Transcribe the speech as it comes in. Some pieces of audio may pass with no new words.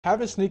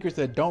Having sneakers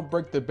that don't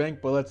break the bank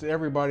but lets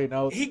everybody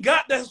know He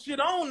got that shit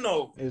on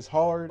though. is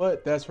hard,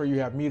 but that's where you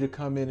have me to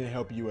come in and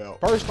help you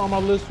out. First on my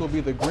list will be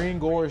the Green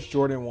Gorge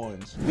Jordan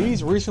 1s.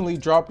 These recently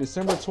dropped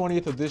December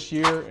 20th of this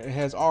year and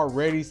has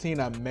already seen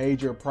a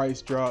major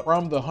price drop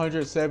from the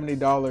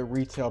 $170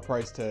 retail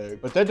price tag.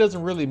 But that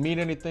doesn't really mean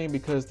anything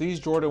because these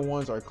Jordan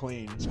 1s are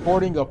clean.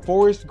 Sporting a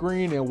forest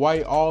green and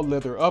white all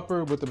leather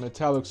upper with a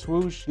metallic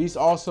swoosh, these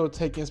also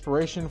take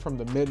inspiration from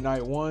the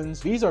Midnight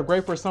 1s. These are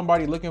great for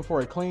somebody looking for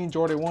a clean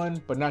Jordan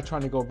 1 but not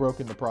trying to go broke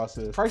in the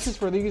process. Prices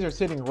for these are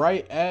sitting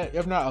right at,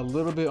 if not a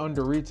little bit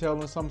under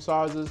retail in some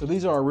sizes, so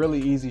these are a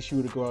really easy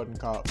shoe to go out and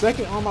cop.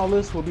 Second on my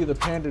list will be the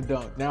Panda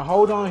Dunk. Now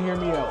hold on, hear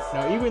me out.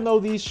 Now even though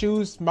these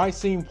shoes might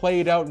seem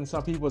played out in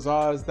some people's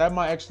eyes, that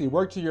might actually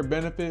work to your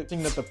benefit,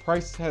 seeing that the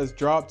price has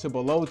dropped to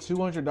below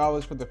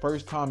 $200 for the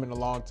first time in a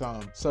long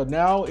time. So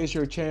now is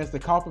your chance to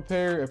cop a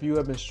pair if you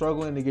have been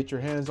struggling to get your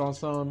hands on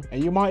some,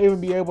 and you might even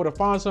be able to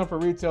find some for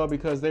retail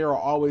because they are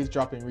always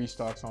dropping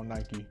restocks on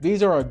Nike.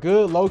 These are a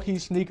good low-key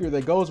sneaker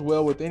that goes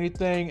well with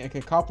anything and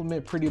can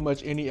complement pretty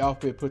much any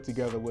outfit put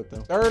together with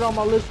them. Third on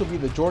my list will be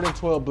the Jordan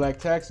 12 Black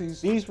Taxis.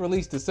 These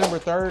released December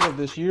 3rd of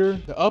this year.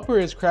 The upper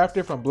is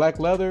crafted from black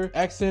leather,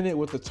 accented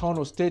with the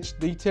tonal stitch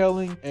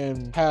detailing,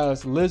 and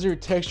has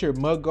lizard textured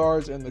mud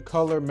guards and the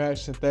color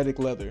matched synthetic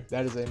leather.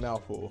 That is a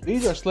mouthful.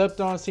 These are slept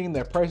on, seeing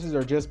that prices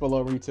are just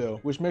below retail,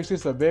 which makes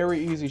this a very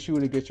easy shoe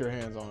to get your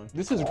hands on.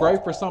 This is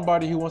great for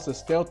somebody who wants a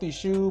stealthy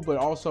shoe but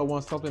also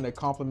wants something that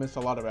complements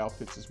a lot of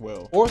outfits as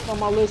well. Fourth on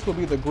my list will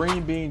be the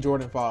Green Bean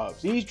Jordan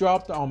 5s. These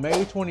dropped on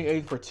May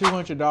 28th for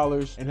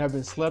 $200 and have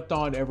been slept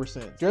on ever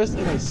since. Dressed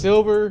in a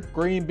silver,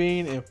 green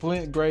bean, and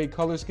flint gray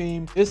color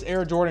scheme, this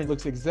Air Jordan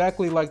looks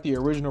exactly like the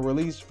original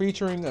release,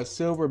 featuring a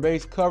silver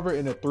base cover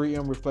in a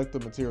 3M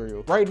reflective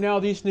material. Right now,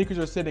 these sneakers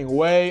are sitting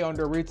way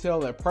under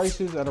retail at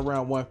prices at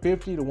around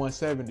 $150 to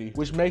 $170,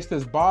 which makes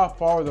this by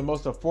far the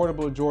most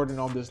affordable Jordan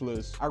on this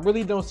list. I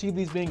really don't see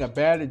these being a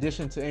bad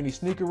addition to any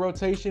sneaker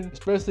rotation,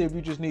 especially if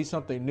you just need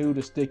something new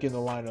to stick in the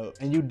lineup.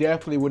 And you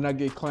definitely would not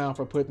get clowned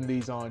for putting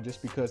these on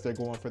just because they're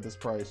going for this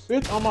price.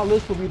 Fifth on my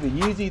list will be the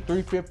Yeezy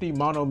 350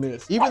 Mono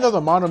Mist. Even though the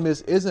Mono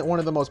Mist isn't one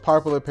of the most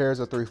popular pairs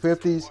of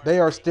 350s, they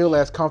are still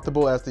as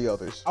comfortable as the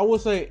others. I will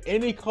say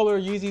any color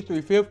Yeezy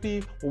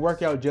 350 will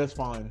work out just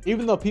fine.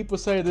 Even though people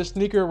say this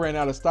sneaker ran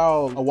out of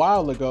style a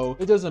while ago,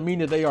 it doesn't mean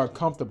that they are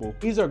comfortable.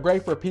 These are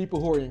great for people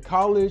who are in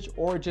college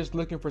or just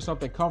looking for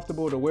something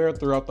comfortable to wear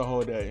throughout the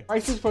whole day.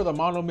 Prices for the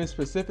Mono Mist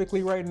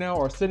specifically right now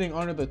are sitting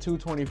under the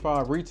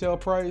 $225 retail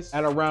price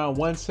at around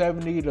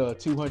 $170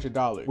 to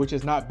 $200, which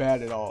is not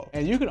bad at all.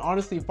 And you can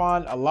honestly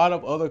find a lot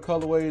of other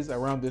colorways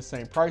around this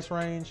same price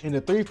range, and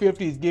the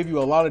 350s give you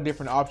a lot of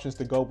different options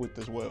to go with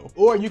as well.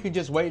 Or you can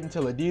just wait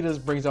until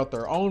Adidas brings out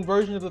their own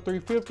version of the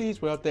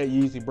 350s without that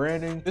Yeezy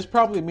branding. This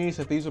probably means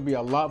that these will be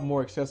a lot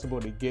more accessible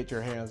to get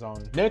your hands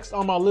on. Next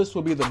on my list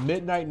will be the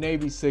Midnight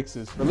Navy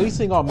 6s.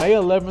 Releasing on May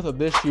 11th of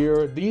this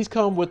year, these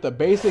come with the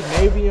basic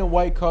navy and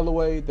white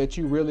colorway that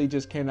you really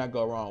just cannot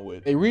go wrong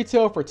with. They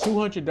retail for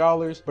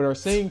 $200 but are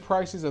seeing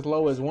prices as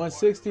low as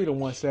 $160 to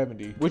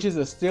 $170, which is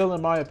a steal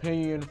in my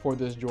opinion for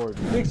this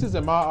Jordan. 6s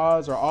in my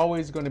eyes are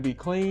always going to be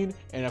clean,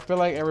 and I feel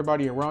like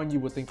everybody around you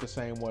would think the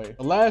same way.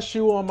 The last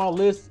shoe on my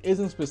list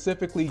isn't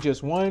specifically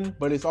just one,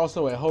 but it's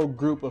also a whole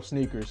group of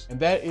sneakers, and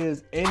that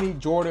is any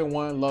Jordan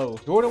 1 lows.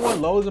 Jordan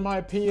 1 lows in my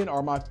opinion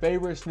are my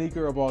favorite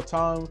sneaker of all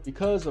time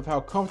because of how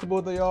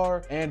comfortable they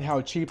are and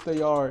how cheap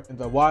they are and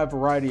the wide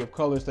variety of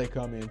colors they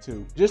come in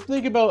too. Just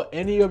think about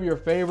any of your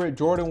favorite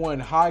Jordan 1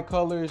 high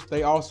colors,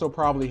 they also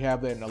probably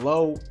have that in the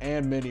low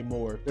and many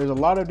more. There's a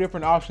lot of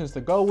different options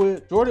to go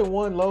with. Jordan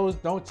 1 lows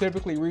don't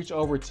typically reach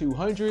over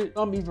 200,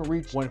 some even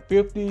reach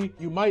 150.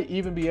 You might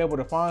even be able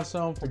to find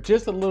some for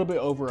just a little bit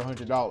over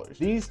 $100.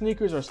 These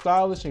sneakers are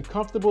stylish and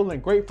comfortable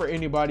and great for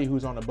anybody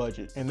who's on a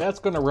budget. And that's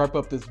gonna wrap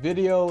up this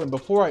video. And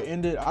before I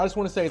end it, I just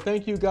want to say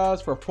thank you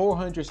guys for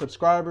 400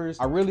 subscribers.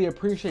 I really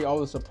appreciate all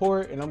the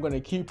support, and I'm gonna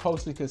keep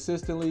posting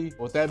consistently.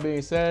 With that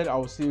being said, I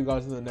will see you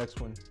guys in the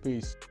next one.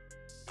 Peace.